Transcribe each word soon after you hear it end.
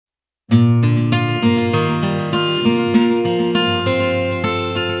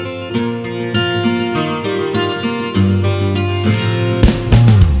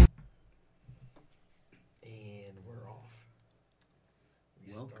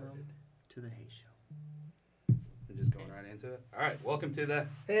Welcome to the Heyyy Show. We're just going right into it. All right, welcome to the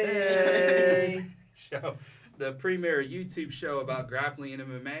Heyyy show, the premier YouTube show about grappling and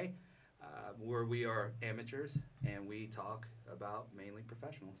MMA, where we are amateurs and we talk about mainly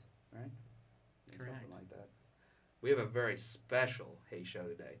professionals, right? Correct. Something like that. We have a very special Heyyy show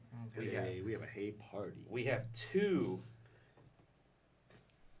today. Today we have a Heyyy party. We have two.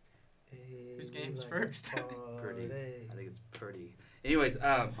 Whose game's first? Pretty. I think it's pretty. Anyways,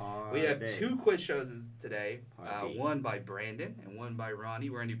 we have two quiz shows today. One by Brandon and one by Ronnie.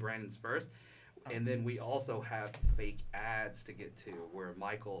 We're going to do Brandon's first. And then we also have fake ads to get to where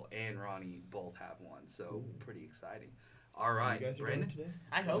Michael and Ronnie both have one. So pretty exciting. All right, You guys are Brandon. going today?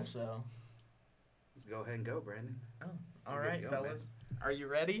 I hope so. Let's go ahead and go, Brandon. Oh, all Good right, to go, fellas. Are you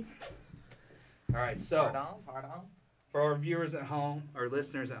ready? All right, so Pardon. for our viewers at home, our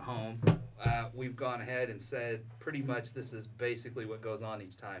listeners at home, we've gone ahead and said pretty much this is basically what goes on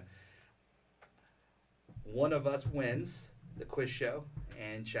each time. One of us wins the quiz show,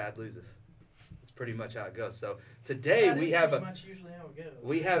 and Chad loses. That's pretty much how it goes. So today we have pretty much usually how it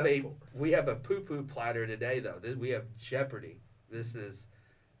goes. we have a poo-poo platter today, though. We have Jeopardy. This is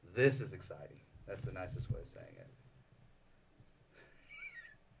exciting. That's the nicest way of saying it.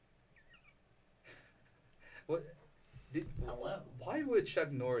 What? Hello. Why would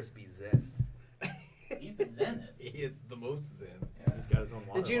Chuck Norris be Zen? He's the zenith. He is the most zen. Yeah. He's got his own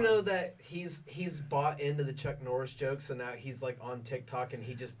water Did you line. know that he's bought into the Chuck Norris jokes, so now he's like on TikTok and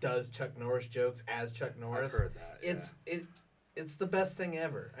he just does Chuck Norris jokes as Chuck Norris? I've heard that. Yeah. It's the best thing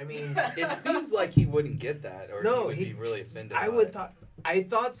ever. I mean, It seems like he wouldn't get that, or No, he would be really offended. I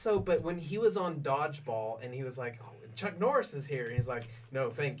thought so, but when he was on Dodgeball and he was like, "Oh, Chuck Norris is here," and he's like, "No,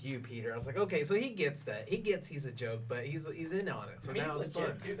 thank you, Peter." I was like, "Okay, so he gets that. He gets he's a joke, but he's in on it." So I mean, now he's it's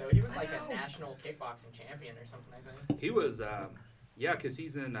legit fun. too, though. He was I like a know. national kickboxing champion or something, I think. He was, yeah, because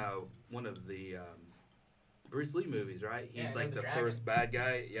he's in one of the Bruce Lee movies, right? Yeah, He's Enter like the the Dragon. first bad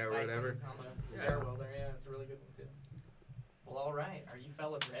guy, yeah, or Fight whatever. scene on the Yeah. stairwell there, yeah, it's a really good one too. Well, all right. Are you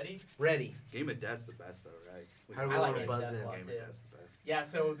fellas ready? Ready? Game of Death's the best, though, right? How do we I like want to it. buzz Death in? Watch. Game of too. Death's the best. Yeah,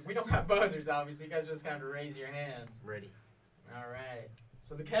 so we don't have buzzers, obviously. You guys just kind of raise your hands. Ready. All right.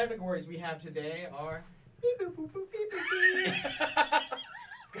 So the categories we have today are beep, boop, boop, boop, beep, boop, beep.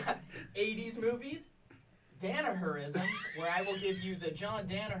 We've got 80s movies, Danaherisms, where I will give you the John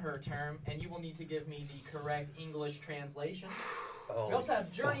Danaher term, and you will need to give me the correct English translation. We also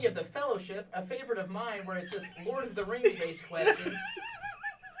have Journey of the Fellowship, a favorite of mine, where it's just Lord of the Rings-based questions.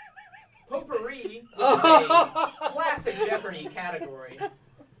 Potpourri, which is a classic Jeopardy category,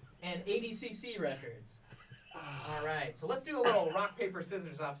 and ADCC records. All right, so let's do a little rock, paper,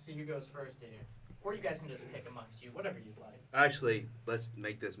 scissors off to see who goes first here. Or you guys can just pick amongst you, whatever you'd like. Actually, let's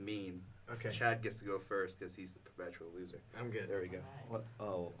make this mean. Okay. Chad gets to go first because he's the perpetual loser. I'm good. There we go. What?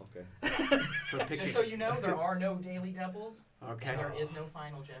 Oh, okay. So pick Just so you know, there are no daily doubles. Okay. There is no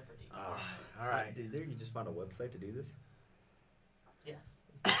final Jeopardy. All right. Did you just find a website to do this? Yes.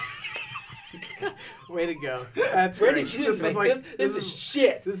 Way to go. That's Where great. did you This make is like this? This is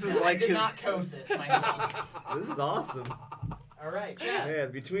shit. This is I like did his, not code this myself. This is awesome. All right, Chad.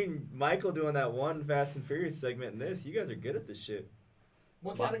 Man, between Michael doing that one Fast and Furious segment and this, you guys are good at this shit.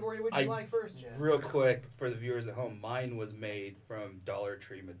 What category would you I- like first, Chad? Real quick, for the viewers at home, mine was made from Dollar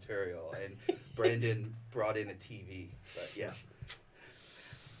Tree material, and Brandon brought in a TV. But yes.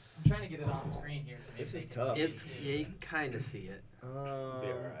 I'm trying to get it on screen here so maybe This they is can tough. see it's it too. yeah, you can kind of see it. Be all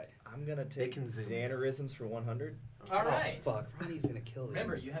right. I'm gonna take can zoom. Danarisms for 100. All right. Oh, fuck. Ronnie's going to kill these.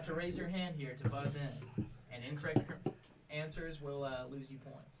 Remember, you have to raise your hand here to buzz in. And incorrect answers will lose you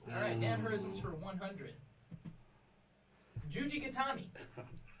points. All right, Danaherisms for 100. Juji Gatami.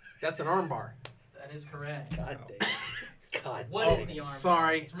 That's an armbar. That is correct. God damn. God What damn. is the arm?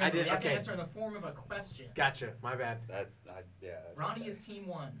 sorry, Remember, I did- You have to okay. answer in the form of a question. Gotcha. My bad. That's Ronnie okay. is team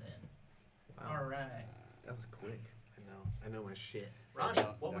one then. Wow. All right. That was quick. I know my shit. Ronnie,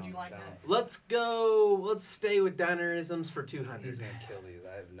 Don't- what would you don't- like don't. next? Let's stay with Danarisms for He's 200. going to kill these.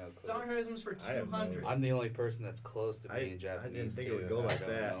 I have no clue. Danaherisms for I have no- 200. I'm the only person that's close to being I Japanese. didn't think it too, would go and I like don't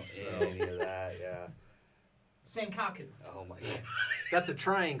that, know so. any of that, yeah. Senkaku. Oh my god. That's a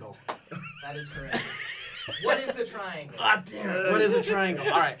triangle. That is correct. What is the triangle? God damn it. What is a triangle?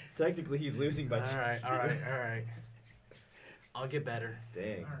 All right. Technically, he's losing by All right. I'll get better.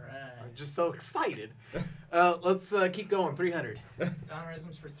 Dang. All right. I'm just so excited. Let's keep going. 300.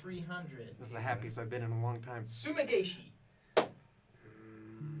 Danaherisms for 300. This is the happiest I've been in a long time. Sumigeshi.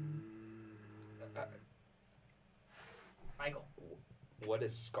 Michael. What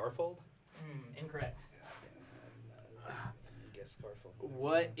is Scarfold? Incorrect. Guess Scarfold.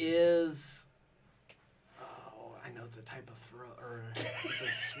 What is... Oh, I know it's a type of throw. Or It's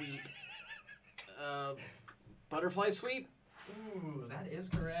a sweep. Butterfly sweep? Ooh, that is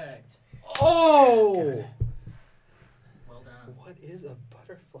correct. Oh! Well done. What is a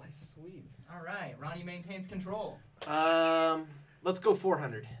butterfly sweep? All right, Ronnie maintains control. Let's go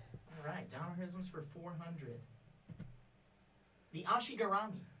 400. All right, Donnerisms for 400. The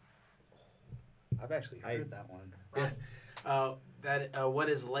Ashigarami. I've actually heard that one. Ronnie. What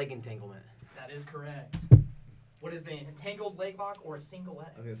is leg entanglement? That is correct. What is the entangled leg lock or single X?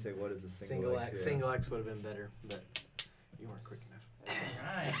 I was gonna say, what is a single X? Yeah. Single X would have been better, but you weren't quick enough.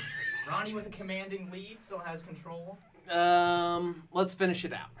 All right. Ronnie with a commanding lead still has control. Let's finish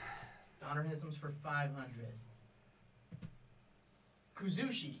it out. Donnerisms for 500.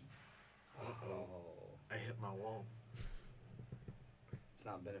 Kuzushi. Oh. I hit my wall. It's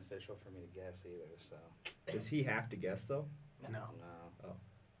not beneficial for me to guess either, so. Does he have to guess though? No. Oh.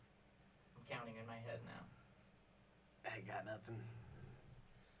 I'm counting in my head now. I got nothing.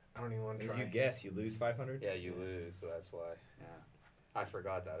 I don't even want to If try. you guess, you lose 500. Yeah, you lose, so that's why. Yeah. I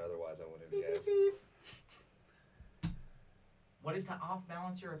forgot that, otherwise I wouldn't have guessed. What is to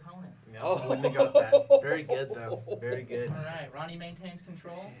off-balance your opponent? No, I wouldn't have got that. Very good, though. Very good. All right, Ronnie maintains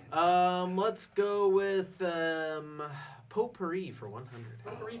control. Let's go with potpourri for 100.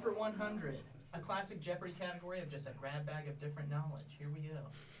 Potpourri for 100. A classic Jeopardy category of just a grab bag of different knowledge. Here we go.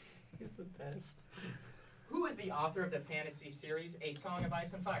 He's the best. Who is the author of the fantasy series A Song of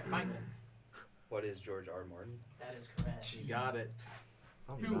Ice and Fire? Michael. What is George R. Martin? That is correct. She got it.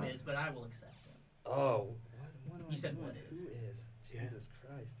 Who is, but I will accept it. Oh. What am You I said doing? what is. Who is? Yeah. Jesus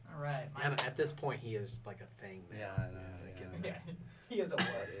Christ. All right. And Michael. at this point, he is just like a thing now. Yeah, I know. Yeah, he is a what?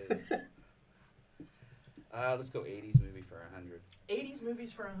 What is? Let's go 80s movie for 100. 80s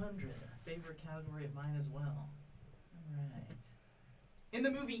movies for 100. A favorite category of mine as well. All right. In the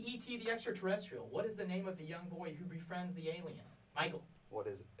movie E.T. the Extraterrestrial, what is the name of the young boy who befriends the alien? Michael.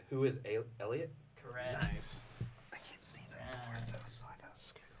 Who is Elliot? Correct. Nice. I can't see that part though, so I gotta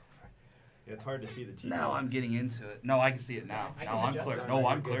scoot over. Yeah, it's hard to see the TV. Now I'm getting into it. No, I can see it now. I No, can I'm adjust clear. it. No,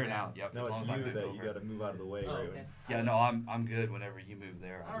 I'm You're clear good now. now. Yep. No, as long it's as I you move that over. you got to move out of the way, Oh, right? okay. Yeah, no, I'm good whenever you move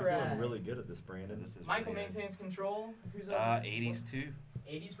there. All You're right. feeling really good at this, Brandon. This is Michael really good. maintains control. Who's up? 80s too.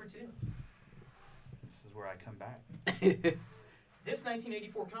 80s for 2. This is where I come back. This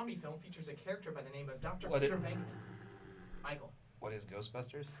 1984 comedy film features a character by the name of Dr. What Peter it- Venkman. Michael. What is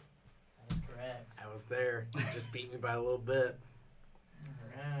Ghostbusters? That is correct. I was there. You just beat me by a little bit.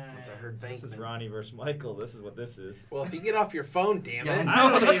 All Once I right. heard This is Bankman. Ronnie versus Michael. This is what this is. Well, if you get off your phone, damn Yeah. it. I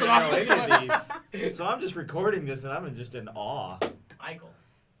don't That's even what know I'm any of these. So I'm just recording this and I'm just in awe. Michael.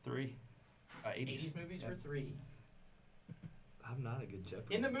 3. 80s. 80s movies for 3. I'm not a good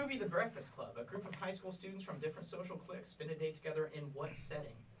Jeopardy. In the movie The Breakfast Club, a group of high school students from different social cliques spend a day together in what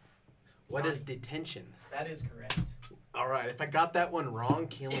setting? What is detention? That is correct. All right, if I got that one wrong,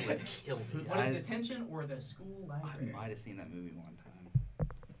 Keelan would kill me. What is I- detention or the school I library? might have seen that movie one time.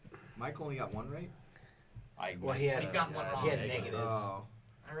 Mike only got one right? Well, he had- He's got one wrong. He had Negative. negatives. Oh.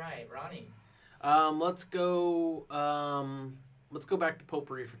 All right, Ronnie. Let's go back to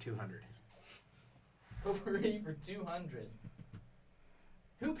potpourri for 200. Potpourri for 200.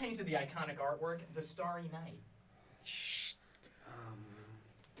 Who painted the iconic artwork, The Starry Night?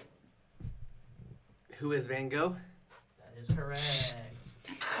 Who is Van Gogh? That is correct.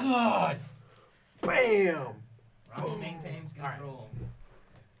 God. Bam. Ronnie maintains All right. control.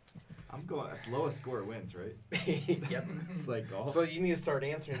 I'm going, lowest score wins, right? Yep. It's like golf. So you need to start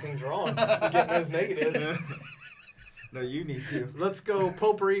answering things wrong. You're getting those negatives. No, you need to. Let's go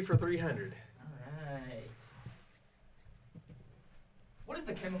potpourri for 300. All right. What is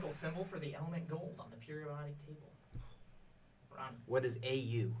the chemical symbol for the element gold on the periodic table? Ronnie. What is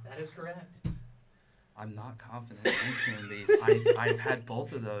AU? That is correct. I'm not confident answering these. I've had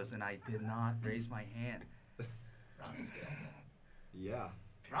both of those and I did not raise my hand. Ronnie's good. Yeah.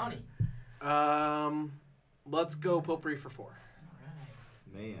 Ronnie. Let's go potpourri for 4. All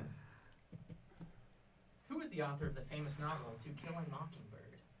right. Man. Who is the author of the famous novel To Kill a Mockingbird?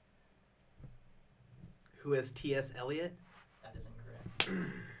 Who is T.S. Eliot? That is incorrect.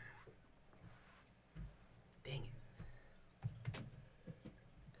 Dang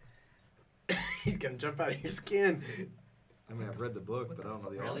it. He's gonna jump out of your skin. I mean, I've read the book, but I don't know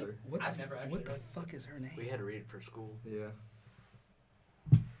the Really? author. I've never actually What the read. fuck is her name? We had to read it for school. Yeah.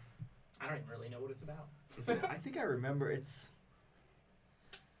 I don't even really know what it's about. Is it, I think I remember it's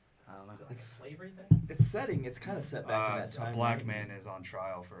I don't know. Is it like a It's- slavery thing? it's setting. It's kind of set back in that time. A black man is on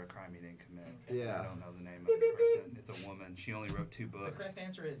trial for a crime he didn't commit. Okay. Yeah. I don't know the name of the person. It's a woman. She only wrote 2 The books. correct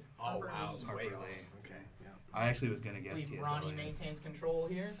answer is Oh, Harper wow. Lee. Harper Way Lee. off. Okay, yeah. I actually was gonna I guess believe T.S. Ronnie Eliot. maintains control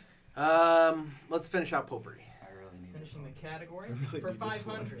here. Let's finish out potpourri. I really need Finishing the category I really for need this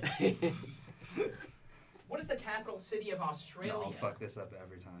one. 500. What is the capital city of Australia? No, I'll fuck this up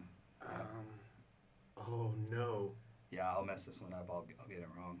every time. Oh no. Yeah, I'll mess this one up. I'll get it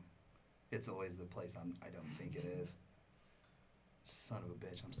wrong. It's always the place I don't think it is. Son of a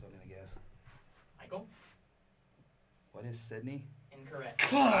bitch, I'm still gonna guess. Michael? What is Sydney?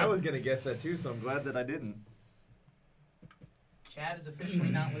 Incorrect. I was gonna guess that too, so I'm glad that I didn't. Chad is officially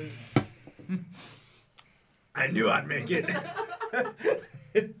not losing. I knew I'd make it.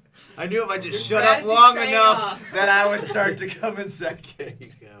 I knew if I just Your shut up strategy's long paying enough off. that I would start to come in There second. you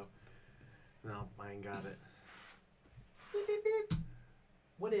go. No, I ain't got it. Beep, beep, beep.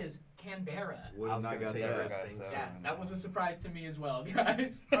 What is Canberra? Would I have was not gonna got say that. Brisbane. Yeah, that was a surprise to me as well,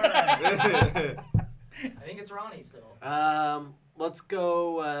 guys. All right. I think it's Ronnie still. Let's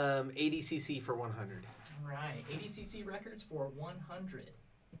go ADCC for 100. All right. ADCC records for 100.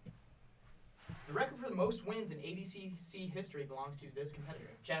 The record for the most wins in ADCC history belongs to this competitor,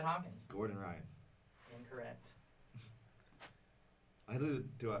 Chad Hawkins. Gordon Ryan. Incorrect. I lose.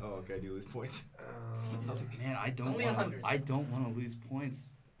 Do I? Oh, okay. I do lose points. Man, I don't only want 100. I don't want to lose points.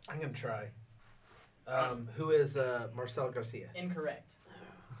 I'm gonna try. Who is Marcel Garcia? Incorrect.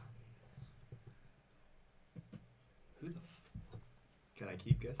 Who the Can I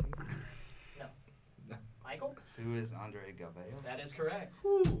keep guessing? Michael? who is Andre Galvao? That is correct.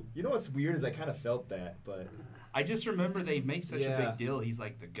 You know what's weird is I kind of felt that, but I just remember they make such a Yeah. big deal. He's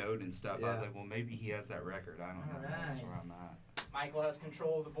like the GOAT and stuff. I was Yeah. like, well, maybe he has that record. I don't know. That's Alright. where I'm at. Michael has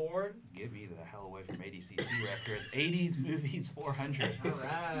control of the board. Get me the hell away from ADCC records. 80s movies 400. All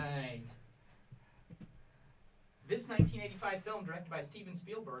right. This 1985 film, directed by Steven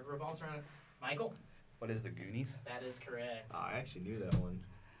Spielberg, revolves around Michael. What is the Goonies? That is correct. I actually knew that one.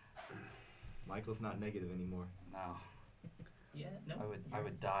 Michael's not negative anymore. No. Yeah, no. I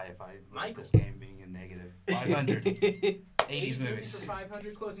would die if I Michael. left this game being in negative. 500. 80s 80s movies. for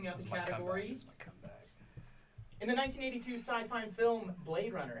 500, closing out This the is my comeback. category. This is my comeback. In the 1982 sci-fi film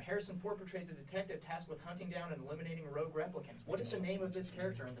Blade Runner, Harrison Ford portrays a detective tasked with hunting down and eliminating rogue replicants. What is the name of this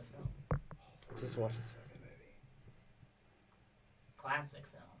character in the film? Just watch this fucking movie. Classic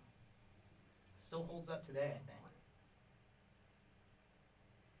film. Still holds up today, I think.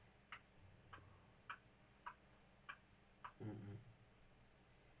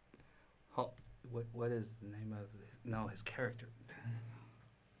 What is the name of his character?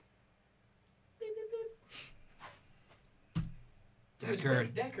 Beep, beep, beep. It was Deckard.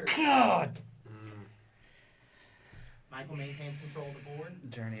 Rick Deckard. God! Michael maintains control of the board.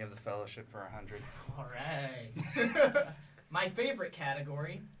 Journey of the Fellowship for 100. All right. My favorite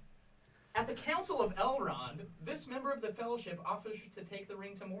category. At the Council of Elrond, this member of the Fellowship offers to take the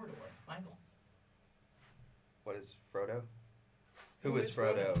ring to Mordor. Michael. What is Frodo? Who is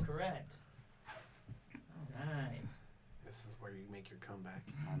Frodo? Correct. All right. This is where you make your comeback.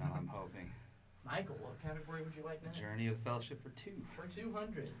 I know, I'm hoping. Michael, what category would you like next? Journey of the Fellowship for 2. For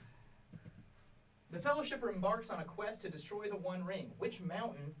 200. The Fellowship embarks on a quest to destroy the One Ring. Which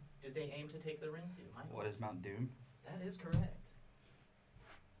mountain do they aim to take the ring to, Michael? What is Mount Doom? That is correct.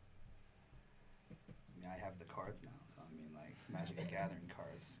 I mean, I have the cards now, so I mean, like, Magic the Gathering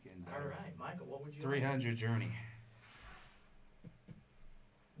cards. Getting All better. right, Michael, what would you 300 Journey.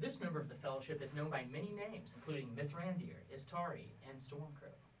 This member of the Fellowship is known by many names, including Mithrandir, Istari, and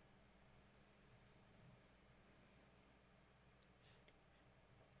Stormcrow.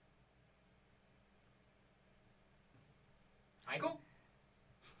 Michael?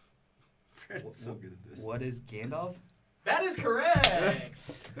 Fred's so good at this. What is Gandalf? That is correct!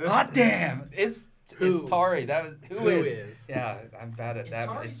 Hot damn! It's Tari. That was Who is? Yeah, I'm bad at that.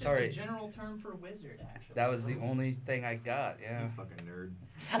 Istari But is it's just a Tari. general term for wizard, actually. That was the only thing I got. Yeah. You fucking nerd.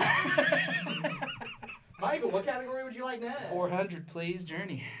 Michael, what category would you like next? 400, please.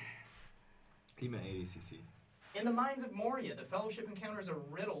 Journey. He meant ADCC. In the Mines of Moria, the Fellowship encounters a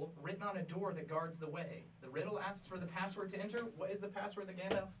riddle written on a door that guards the way. The riddle asks for the password to enter. What is the password that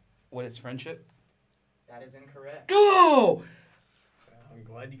Gandalf? What is friendship? That is incorrect. Go! I'm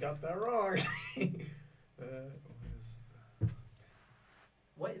glad you got that wrong.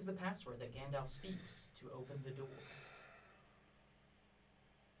 What is the password that Gandalf speaks to open the door?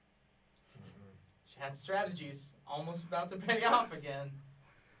 Chad's strategy's almost about to pay off again.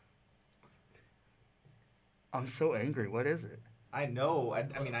 I'm so angry. What is it? I know.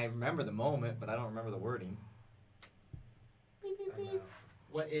 I mean, I remember the moment, but I don't remember the wording. Beep, beep, beep.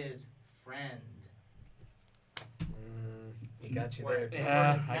 What is friend? He got you Or- there.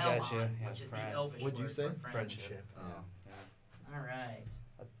 Yeah, or I got you. Melon, Yeah, which is friend. the Elvish What'd you word say? for Friendship. Oh. Yeah. All right.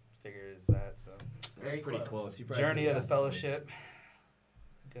 I figures that, so. Very That's pretty close. close. You probably Journey could of the have Fellowship.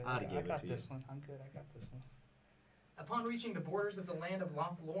 Good. I'd have I gave it got to this you. one. I'm good. I got this one. Upon reaching the borders of the land of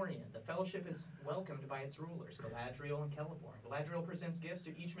Lothlorien, the Fellowship is welcomed by its rulers, Galadriel and Celeborn. Galadriel presents gifts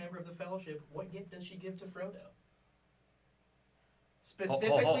to each member of the Fellowship. What gift does she give to Frodo? This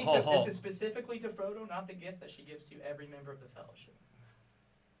is specifically to Frodo, not the gift that she gives to every member of the Fellowship.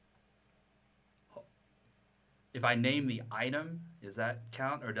 If I name the item, does that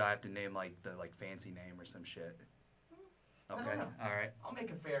count, or do I have to name like the fancy name or some shit? Okay, all right. I'll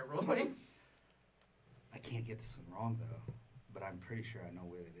make a fair ruling. I can't get this one wrong though, but I'm pretty sure I know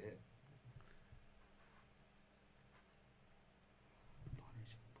what it is.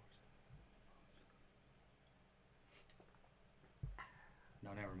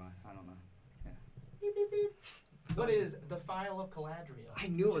 No, never mind. I don't know. Yeah. Beep, beep, beep. What is the Phial of Galadriel? I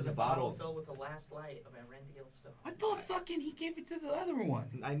knew it was a bottle filled with the last light of Elendil stone. I thought fucking he gave it to the other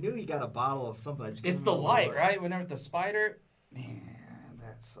one. I knew he got a bottle of something. It's the light, right? Whenever the spider. Man,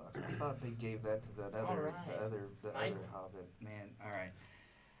 that sucks. I thought they gave that to the other Hobbit. Man, all right.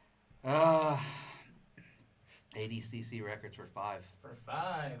 ADCC records for 5. For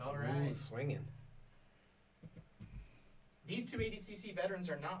 5, all right. Ooh, swinging. These two ADCC veterans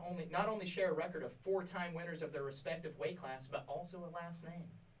are not only share a record of 4-time winners of their respective weight class, but also a last name.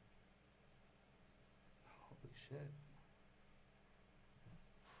 Holy shit.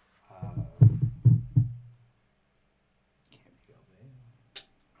 Can't be Galvin.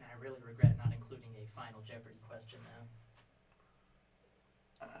 I really regret not including a final Jeopardy question now.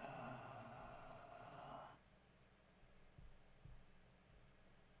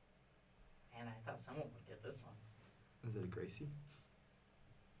 And I thought someone would get this one. Is it a Gracie?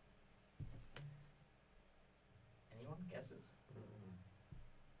 Anyone? Guesses?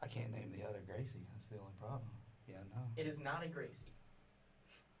 I can't name the other Gracie. That's the only problem. Yeah, no. It is not a Gracie.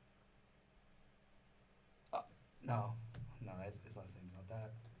 No, his last name's not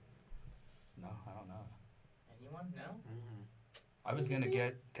that. No, I don't know. Anyone? No? Mm-hmm. I was gonna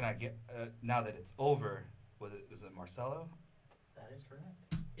get. Can I get? Now that it's over, is it Marcelo? That is correct.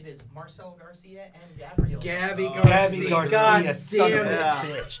 It is Marcel Garcia and Gabriel. Gabby Garcia. God son damn of a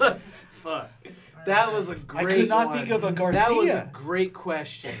it. bitch. Fuck. That was a great I could not one. think of a Garcia. That was a great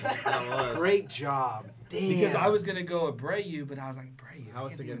question. That was. Great job. Damn. Because I was gonna go Abreu, but I was like Abreu. I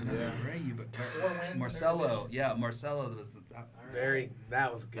was thinking, yeah. Abreu, but 4 wins in their Marcelo. division. Yeah, Marcelo was the.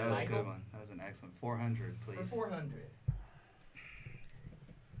 That was good. That was a Michael? good one. That was an excellent 400, please. For 400.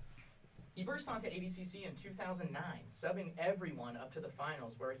 He burst onto ADCC in 2009, subbing everyone up to the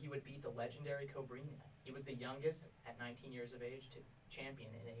finals where he would beat the legendary Cobrini. He was the youngest at 19 years of age to champion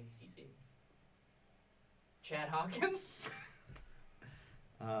in ADCC. Chad Hawkins?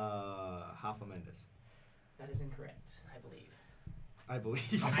 Hoffa Mendes. That is incorrect, I believe. I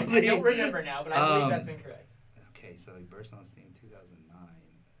believe. I don't remember now, but I believe that's incorrect. Okay, so he burst on the scene in 2009,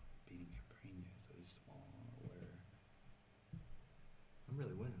 beating Caprina, so he's small. Where? I'm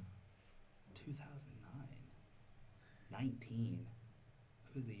really winning. 2009. 19.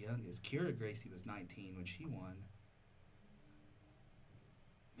 Who's the youngest? Kira Gracie was 19 when she won.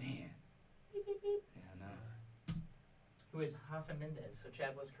 Man. Yeah, no. Who is Hoffa Mendes? So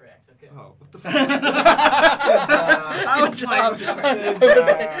Chad was correct. Okay. Oh, what the fuck? I was like,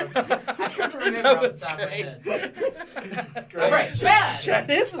 I couldn't remember off the top of my head. All right, Chad. Chad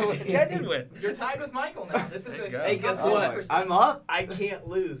is the winner. Chad did win. You're tied with Michael now. This is a. Hey, guess Oh, what? I'm up. I can't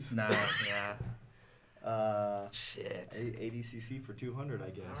lose. No, yeah. Shit. ADCC for 200, I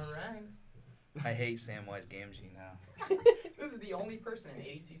guess. All right. I hate Samwise Gamgee now. This is the only person in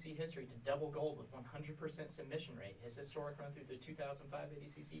ADCC history to double gold with 100% submission rate. His historic run through the 2005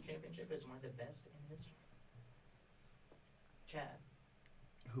 ADCC Championship is one of the best in history. Chad.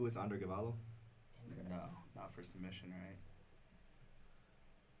 Who is Andre Gavallo? Incorrect. No, not for submission, right?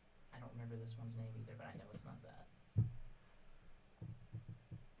 I don't remember this one's name either, but I know it's not that.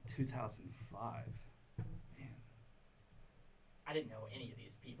 2005. Man. I didn't know any of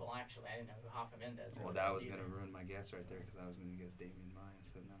these people, actually. I didn't know who Hoffa Mendes Well, really that was either. going to ruin my guess right there because I was going to guess Damian Maya,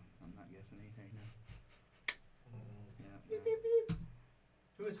 so no, I'm not guessing anything now. Yeah. Beep, beep, beep.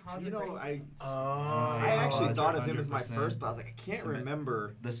 Who is Hodge You know, Gracie? I actually thought of him as my 100%. first, but I was like, I can't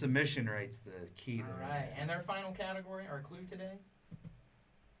remember. The submission rate's the key All there. right, and their final category, or clue today,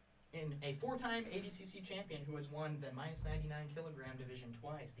 in a 4-time ADCC champion who has won the minus 99 kilogram division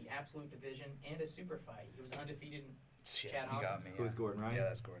twice, the absolute division, and a super fight. He was undefeated in Shit, Chad you got Hawkins. me. Who is Gordon Ryan? Yeah,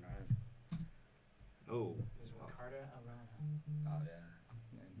 that's Gordon Ryan. Oh. It was Ricardo Arana. Oh, yeah.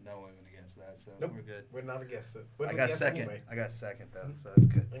 No one going to guess that, so Nope. we're good. Would not have guessed it. I Wouldn't got have guessed second. Anyway. I got second, though, so that's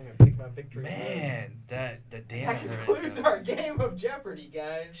good. I'm going to take my victory. Man, the That Danaher concludes our game of Jeopardy,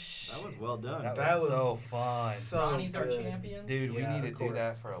 guys. That was well done. That That was was so fun. So Ronnie's our good. champion. Dude, we Yeah, need to of do course.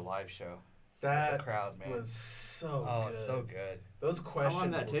 that for a live show. That the crowd, man. was so oh, good. so good. Those questions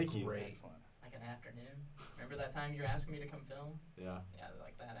long did that were take you? great. Excellent. Like an afternoon. Remember that time you were asking me to come film? Yeah. Yeah,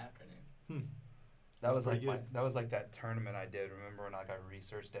 like that afternoon. That was pretty like good. that was like that tournament I did. Remember when I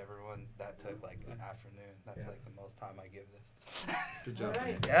researched everyone? That took like an afternoon. That's Yeah. like the most time I give this. Good job. All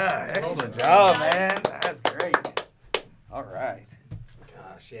right. man. Yeah, excellent job, job, man. That's great. All right.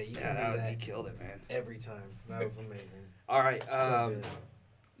 Gosh, yeah, you Yeah, can do that he killed it, man. every time. That was amazing. All right. So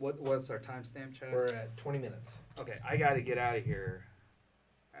good. What's our timestamp, Chad? We're at 20 minutes. Okay, I got to get out of here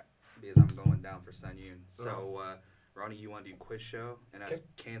because I'm going down for Sun Yun. So, Ronnie, you want to do quiz show and us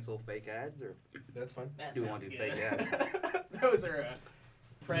cancel fake ads, or That's fine. That Do we sounds wanna do good. fake ads? Those are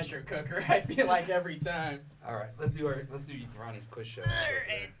a pressure cooker, I feel like, every time. all right? Let's do Ronnie's quiz show.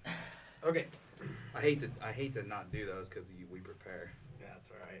 Okay. I hate to not do those because we prepare. Yeah,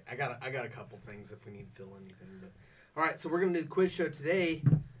 that's all right. I got a couple things if we need to fill anything. But all right, so we're gonna do the quiz show today.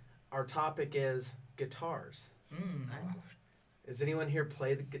 Our topic is guitars. Does anyone here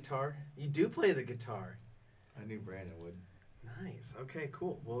play the guitar? You do play the guitar. I knew Brandon would. Nice. Okay,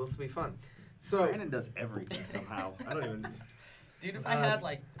 cool. Well, this will be fun. So Brandon does everything somehow. I don't even. Dude, if I had,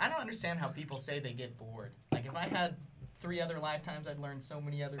 like, I don't understand how people say they get bored. Like, if I had 3 other lifetimes, I'd learn so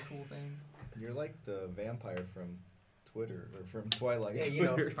many other cool things. You're like the vampire from Twitter or from Twilight. Yeah, you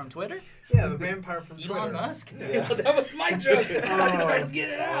know. Twitter. From Twitter? yeah, the vampire from Twitter. Elon Musk? Yeah. That was my joke. I was trying to get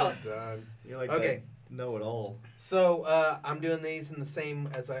it out. Well done. You're like Okay. know it all. So I'm doing these in the same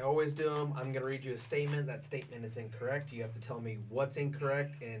as I always do them. I'm gonna read you a statement. That statement is incorrect. You have to tell me what's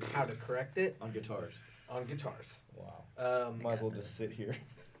incorrect and how to correct it On guitars. on guitars. Wow. Might as well just sit here.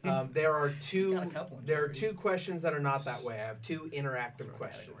 There are two. Got a couple in There are here. 2 questions that are not that way. I have 2 interactive Throw a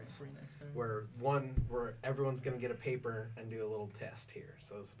category questions. for you next time. Where everyone's gonna get a paper and do a little test here.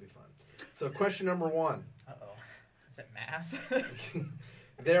 So this will be fun. So question number 1. Uh-oh. Is it math?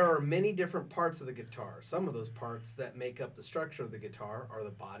 There are many different parts of the guitar. Some of those parts that make up the structure of the guitar are the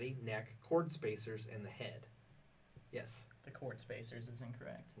body, neck, chord spacers, and the head. Yes. The chord spacers is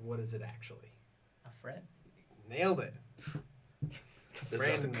incorrect. What is it actually? A fret? Nailed it.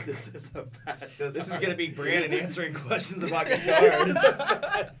 Brandon. This is a bad. This is gonna be Brandon answering questions about guitars.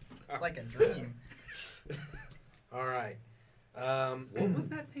 It's like a dream. All right. What was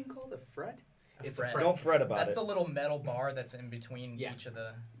that thing called? A fret? It's fret. a fret. Don't fret about That's it. the little metal bar that's in between Yeah. each of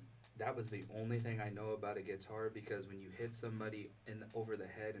the... That was the only thing I know about a guitar, because when you hit somebody over the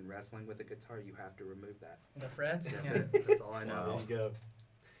head and wrestling with a guitar, you have to remove that. The frets? That's Yeah. it. That's all I know. Wow. There you go.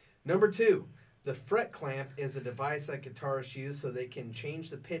 Number 2. The fret clamp is a device that guitarists use so they can change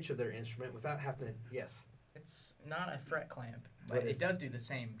the pitch of their instrument without having to... Yes. It's not a fret clamp. What But is it does do the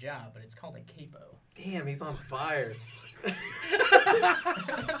same job, but it's called a capo. Damn, he's on fire.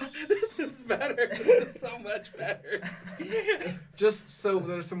 This is better. This is so much better. Just so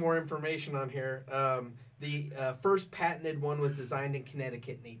there's some more information on here. The first patented one was designed in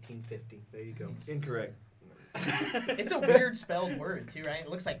Connecticut in 1850. There you go. Nice. Incorrect. It's a weird spelled word, too, right? It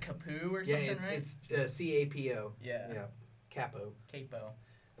looks like kapoo or Yeah, something, right? it's CAPO. Yeah. Yeah, capo. Capo.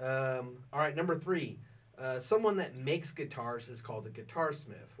 All right, number 3. Someone that makes guitars is called a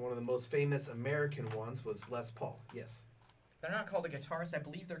guitarsmith. One of the most famous American ones was Les Paul. Yes. They're not called a guitarist. I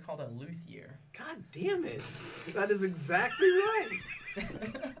believe they're called a luthier. God damn it. That is exactly right.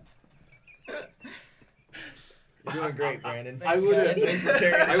 You're doing great, Brandon. I would've- Thanks for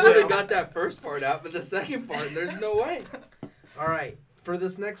carrying the I would show. have got that first part out, but the second part, there's no way. All right. For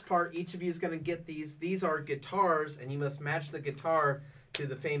this next part, each of you is going to get these. These are guitars, and you must match the guitar to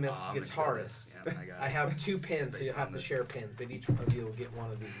the famous Oh, I'm gonna kill guitarist. this. Yeah, I got it. I have 2 pins, so Space you'll have on to this. share pins, but each of you will get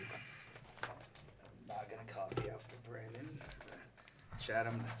one of these. I'm not gonna copy after Brandon. Chad,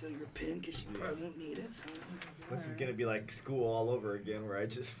 I'm gonna steal your pin because you probably won't need it. So. This is gonna be like school all over again, where I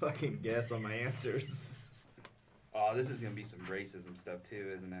just fucking guess on my answers. Oh, this is gonna be some racism stuff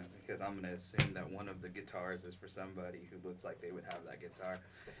too, isn't it? Because I'm gonna assume that one of the guitars is for somebody who looks like they would have that guitar.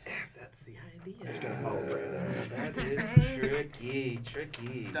 That's the idea. I'm just gonna follow Brandon. That is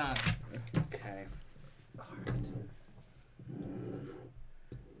tricky. Done. Okay.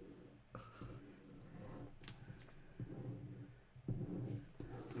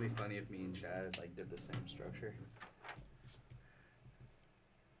 It'd be funny if me and Chad like did the same structure.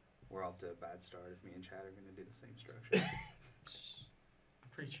 We're off to a bad start if me and Chad are gonna do the same structure. I'm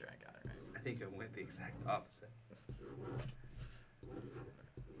pretty sure I got it right. I think it went the exact opposite.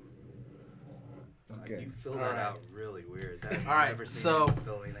 Okay. You fill All that right. out really weird. I've All right, never seen so you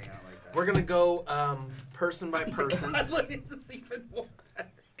fill anything out like that. We're going to go person by person. Look, this is even more better.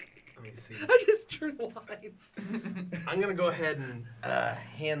 Let me see. I just drew lines. I'm going to go ahead and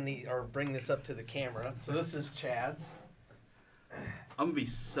bring this up to the camera. So this is Chad's. I'm gonna be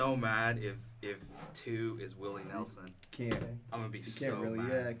so mad if if 2 is Willie Nelson. Can't. I'm gonna be You so can't really.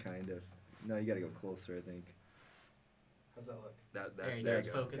 mad. Yeah, kind of. No, you gotta go closer. I think. How's that look? There you There go.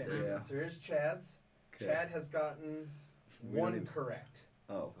 you go. Focus Okay, now. yeah. So here's Chad's. Okay. Chad has gotten We don't 1 even- correct.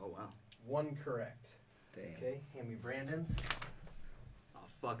 Oh, Oh wow. 1 correct. damn. Okay, hand me Brandon's. Oh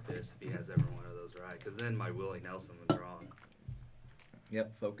fuck this if he has every one of those right, because then my Willie Nelson was wrong.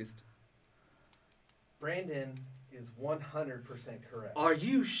 Yep, focused. Brandon is 100% correct. Are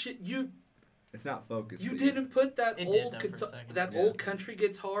you shit? It's not focused. You but didn't put that It did, old though, for a guitar, second. that Yeah. old country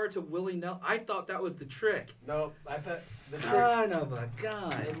guitar to Willie Nelson. I thought that was the trick. Nope, I thought the trick. Son of a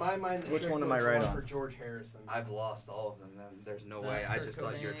gun. In my mind, the Which trick one am was I the right one on? for George Harrison. I've lost all of them. Then there's no way. That's I Kurt just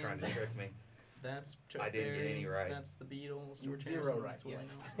thought you were Cobain. trying to trick me. That's Chuck I didn't get Berry, any right. That's the Beatles. George 0 Harrison, right. that's Willie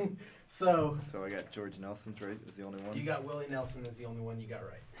Yes. Nelson. So So I got George Nelson's right. Is the only one. you got Willie Nelson as the only one you got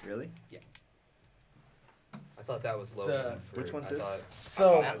right. Really? I thought that was low. The- hanging fruit. which one's I this? thought-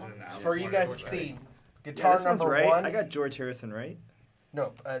 So I thought it was an for you guys to George see, Harrison. guitar this one's number right. 1. I got George Harrison right.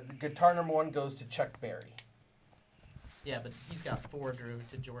 No, guitar number 1 goes to Chuck Berry. Yeah, but he's got 4 Drew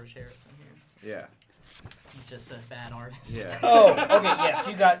to George Harrison here. Yeah. He's just a bad artist. Yeah. Oh, okay, yes,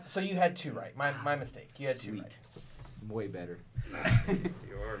 you got. So you had 2 right. My mistake. You had 2 Sweet. right. Way better. You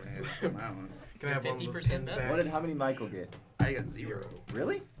are, man. On that one. Can I have one of those 50% pins better. back? What did? How many Michael get? I got 0.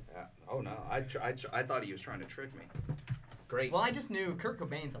 Really? Yeah. Oh no. I thought he was trying to trick me. Great. Well, I just knew Kurt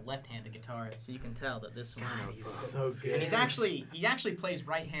Cobain's a left-handed guitarist, so you can tell that this one. He's so good. And he actually plays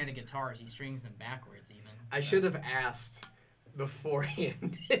right-handed guitars. He strings them backwards even. I so. should have asked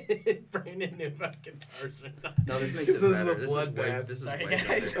beforehand if Brandon knew about guitars or not. No, this makes This it is better. a This is way. bloodbath. This is Sorry, way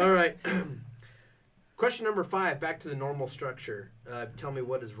guys. better. All right. Question number 5, back to the normal structure. Tell me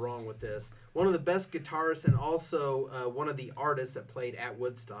what is wrong with this. One of the best guitarists and also one of the artists that played at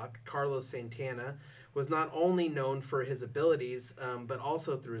Woodstock, Carlos Santana, was not only known for his abilities, but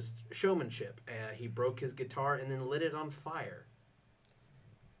also through his showmanship. He broke his guitar and then lit it on fire.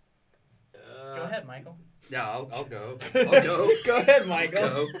 Go ahead, Michael. Yeah, I'll go. I'll go. Go ahead, Michael.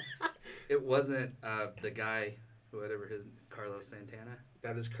 Go. It wasn't the guy, whatever his Carlos Santana.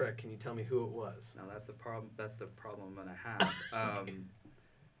 That is correct. Can you tell me who it was? No, that's the problem. That's the problem I'm gonna have.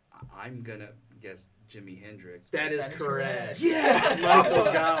 I'm gonna guess Jimi Hendrix. That is That is correct. correct. Yes! Michael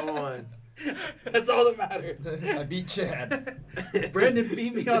got one. That's all that matters. I beat Chad. Brandon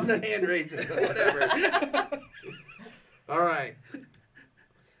beat me on the hand raising, but whatever. All right.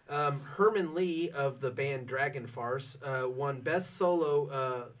 Herman Lee of the band Dragon Farce won Best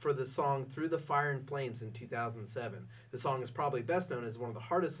Solo for the song Through the Fire and Flames in 2007. The song is probably best known as one of the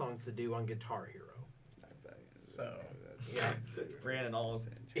hardest songs to do on Guitar Hero. So, Yeah. Brandon all.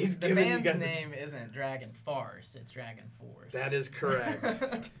 He's the giving you band's guys name isn't Dragon Farce, it's Dragon Force. That is correct.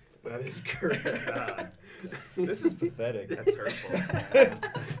 That is correct. This is pathetic. That's hurtful.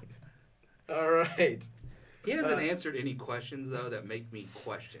 All right. He hasn't answered any questions though that make me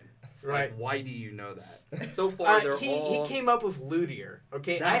question. Right. Like, why do you know that? So far, they're he all. came up with luthier.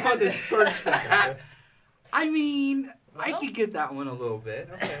 Okay, That I had to one- search that. I mean, I Well- could get that one a little bit.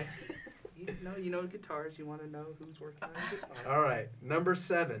 Okay. You know guitars. You want to know who's working on the guitar. All right, number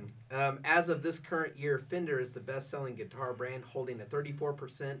 7. As of this current year, Fender is the best-selling guitar brand, holding a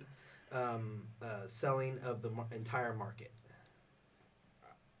 34% selling of the entire market.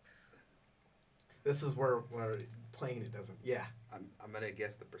 This is where playing it doesn't. Yeah. I'm gonna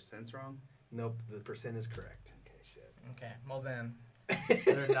guess the percent's wrong. Nope. The percent is correct. Okay, shit. Okay, well then,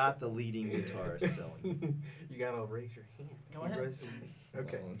 They're not the leading guitarist selling. You gotta raise your hand. Go You ahead. raise your-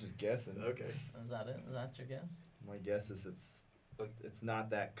 Okay. Well, I'm just guessing. Okay. is that it? Is that your guess? My guess is it's not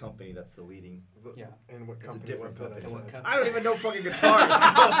that company that's the leading. Yeah. And what It's a company different was that? I company. said? I don't even know fucking guitars.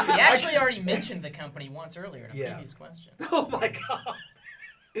 He actually already mentioned the company once earlier in a Yeah. previous question. Oh my god.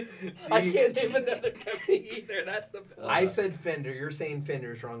 I can't name another company either. That's the problem. I said Fender. You're saying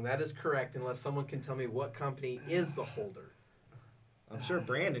Fender is wrong. That is correct, unless someone can tell me what company is the holder. I'm sure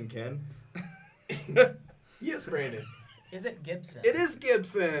Brandon can. Yes, Brandon. Is it Gibson? It is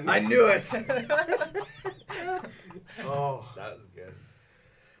Gibson. I knew it. Oh. That was good.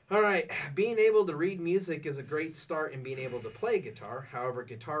 All right. Being able to read music is a great start in being able to play guitar. However,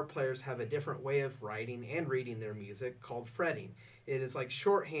 guitar players have a different way of writing and reading their music called fretting. It is like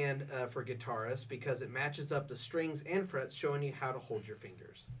shorthand for guitarists because it matches up the strings and frets, showing you how to hold your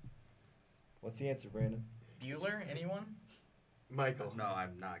fingers. What's the answer, Brandon? Bueller? Anyone? Michael. No,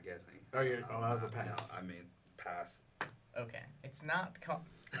 I'm not guessing. Oh, you're- No, oh, that was a no, pass. No, I mean, pass. Okay, it's not called.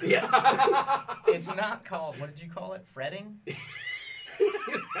 Yes. It's not called. What did you call it? Fretting?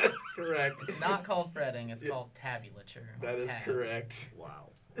 That's correct. It's not called fretting. It's Yeah. called tabulature. That is tabs. correct.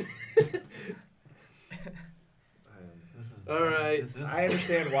 Wow. All right. I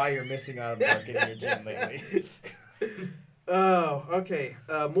understand why you're missing out on marketing your gym lately. Oh, okay.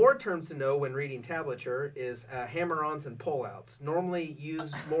 More terms to know when reading tablature is hammer-ons and pull-outs. Normally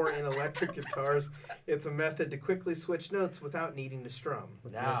used more in electric guitars, it's a method to quickly switch notes without needing to strum.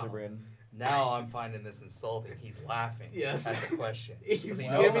 What's Now. the answer, Brandon? Now I'm finding this insulting. He's laughing Yes. at the question. He's He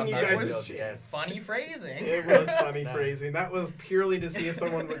giving knows I'm you not guys gonna a go chance. yes. Funny phrasing. It was funny No. phrasing. That was purely to see if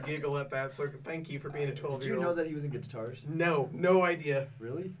someone would giggle at that. So thank you for being a 12-year-old. Did you know that he was in guitars? No, no idea.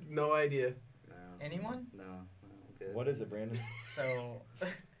 Really? No idea. No. Anyone? No. Good. What is it, Brandon? So, can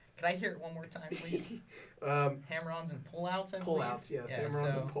I hear it one more time, please? Hammer-ons and pull-outs, I believe? Pull-outs, yes. Yeah,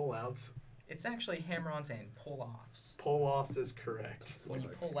 Hammer-ons so and pull-outs. it's actually hammer-ons and pull-offs. Pull-offs is correct. When you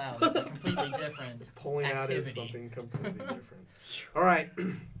pull out, it's a completely different Pulling out is activity. something completely different. All right.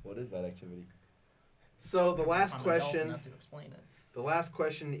 What is that activity? So the last I'm adult question. enough to explain it. The last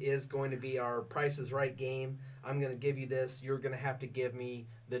question is going to be our Price is Right game. I'm going to give you this. You're going to have to give me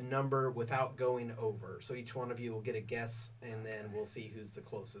the number without going over. So each one of you will get a guess, and then we'll see who's the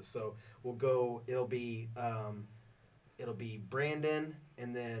closest. So we'll go. It'll be Brandon,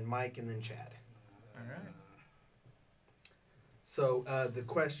 and then Mike, and then Chad. All right. So the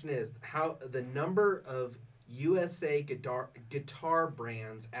question is how the number of USA guitar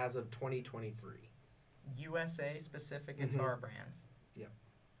brands as of 2023. USA specific Mhm. guitar brands.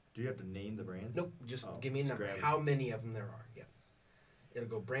 Do you have to name the brands? Nope, just Oh, give me a just number. grab it. How many of them there are? Yeah. It'll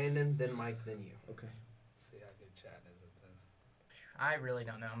go Brandon, then Mike, then you. Okay. Let's see how good Chad is at this. I really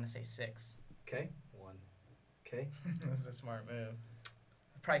don't know. I'm gonna say 6. Okay. 1. Okay. That's a smart move.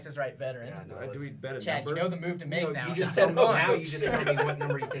 Price is Right veteran. Yeah, no, Do we let's- bet a Chad, number? you know the move to make No, now. you just Go said no. on. Now you just tell me what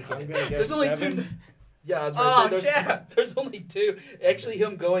number you think. I'm It gonna is. guess There's only 7. 2. Yeah, I was Oh, about to say, Chad. there's only 2. Actually,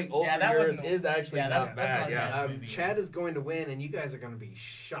 him going over Yeah, that yours wasn't- is actually yeah, not that's bad. not Yeah. bad. Movie. Chad is going to win, and you guys are going to be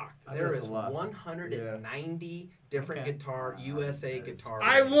shocked. I There bet it's is a lot. 190 different Okay. guitar Wow, USA that is guitar.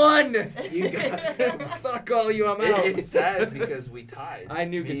 I brands. won! You got Fuck all you, I'm out. It's sad because we tied. I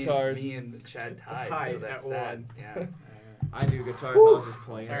knew Me guitars. Me and Chad tied, Tied so that's at sad. 1. Yeah. I knew guitars, I was just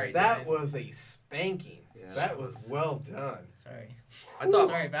playing. Sorry. that guys. was a spanking. Yeah, That was well done. Sorry. I thought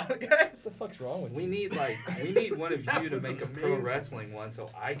Sorry about it, What guys. the fuck's wrong with we you? need one of That you to was make a pro amazing. wrestling one so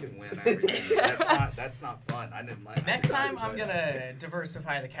I can win everything. that's not fun. I didn't like. Next time, I I'm gonna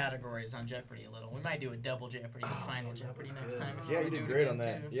diversify the categories on Jeopardy a little. We might do a double Jeopardy and Oh, final man, that Jeopardy was next good. time. if Yeah, wanna you do did it great again, on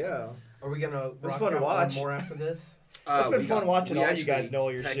that. too, so. Yeah. Are we going to That's rock fun to out one watch. more after this? It's been we fun got- watching we all you guys actually know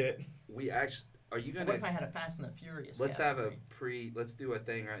your tech- shit. We actually. Are you What gonna? if I had a Fast and the Furious? Let's have a category? Let's do a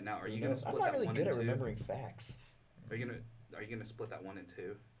thing right now. Are you You gonna know, split I'm not that really 1 good and at 2? remembering facts. Are you gonna split that 1 and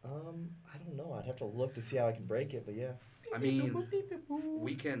 2? I don't know. I'd have to look to see how I can break it, but yeah. I mean,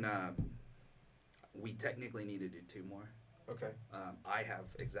 we can. We technically need to do 2 more. Okay. I have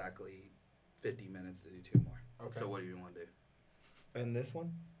exactly 50 minutes to do 2 more. Okay. So what do you want to do? And this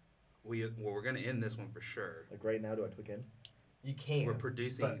one? We're gonna end this one for sure. Like right now, do I click in? You can. We're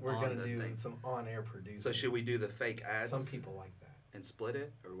producing but we're on going the to do thing. some on-air producing. So should we do the fake ads? Some people like that. And split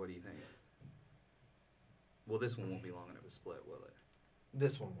it, or what do you think? Well, this one won't be long enough to split, will it?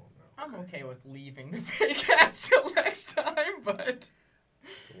 This one won't know. I'm okay with leaving the fake ads till next time, but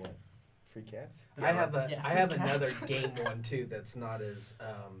For what? Free cats? I have a Yeah, I have free another cats. game one too that's not as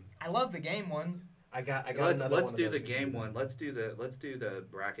I love the game ones. I got Let's another one of do those the we can game do. one. Let's do the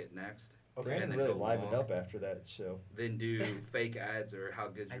bracket next. Okay. Brandon then really go livened long. up after that show. Then do fake ads or how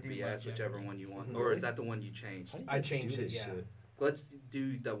good's I your do BS, like whichever Jeopardy. one you want. Mhm. Or is that the one you changed? How do you I guys do changed it, this yeah. shit? Let's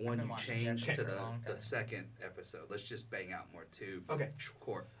do the one been you watching changed Jeopardy to for a long the time. second episode. Let's just bang out more 2. Okay.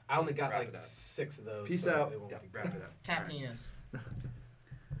 Court. I only got Wrap like it up. 6 of those. Peace so out. it won't Yeah, be wrap it up. Cat All right. penis.